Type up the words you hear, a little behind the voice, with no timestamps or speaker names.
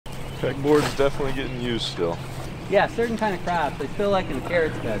Pegboard's definitely getting used still. Yeah, certain kind of crops, I feel like in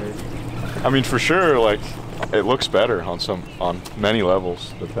carrots better. I mean, for sure, like, it looks better on many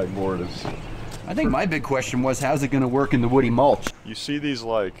levels. The pegboard is. I think my big question was, how's it going to work in the woody mulch? You see these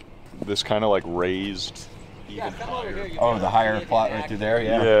this kind of like raised. Yeah, come over here. Oh, the higher plot right through there,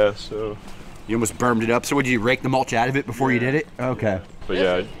 yeah. Yeah, so. You almost bermed it up. So would you rake the mulch out of it before you did it? Okay. But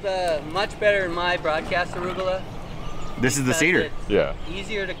this is much better than my broadcast arugula. This is the cedar. Yeah.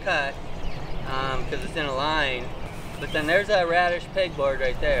 Easier to cut because it's in a line. But then there's a radish pegboard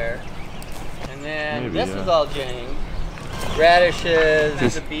right there. And then this is all Jang.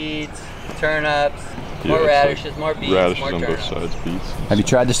 Radishes, the beets, turnips, more radishes, more beets, more turnips. Radishes on both sides, beets. Have you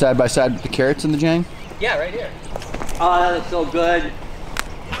tried the side by side with the carrots and the Jang? Yeah, right here. Oh, that looks so good.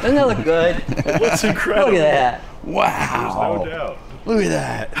 Doesn't that look good? What's incredible? Look at that. Wow. There's no doubt. Look at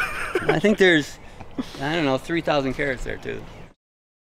that. I think there's, I don't know, 3,000 carrots there too.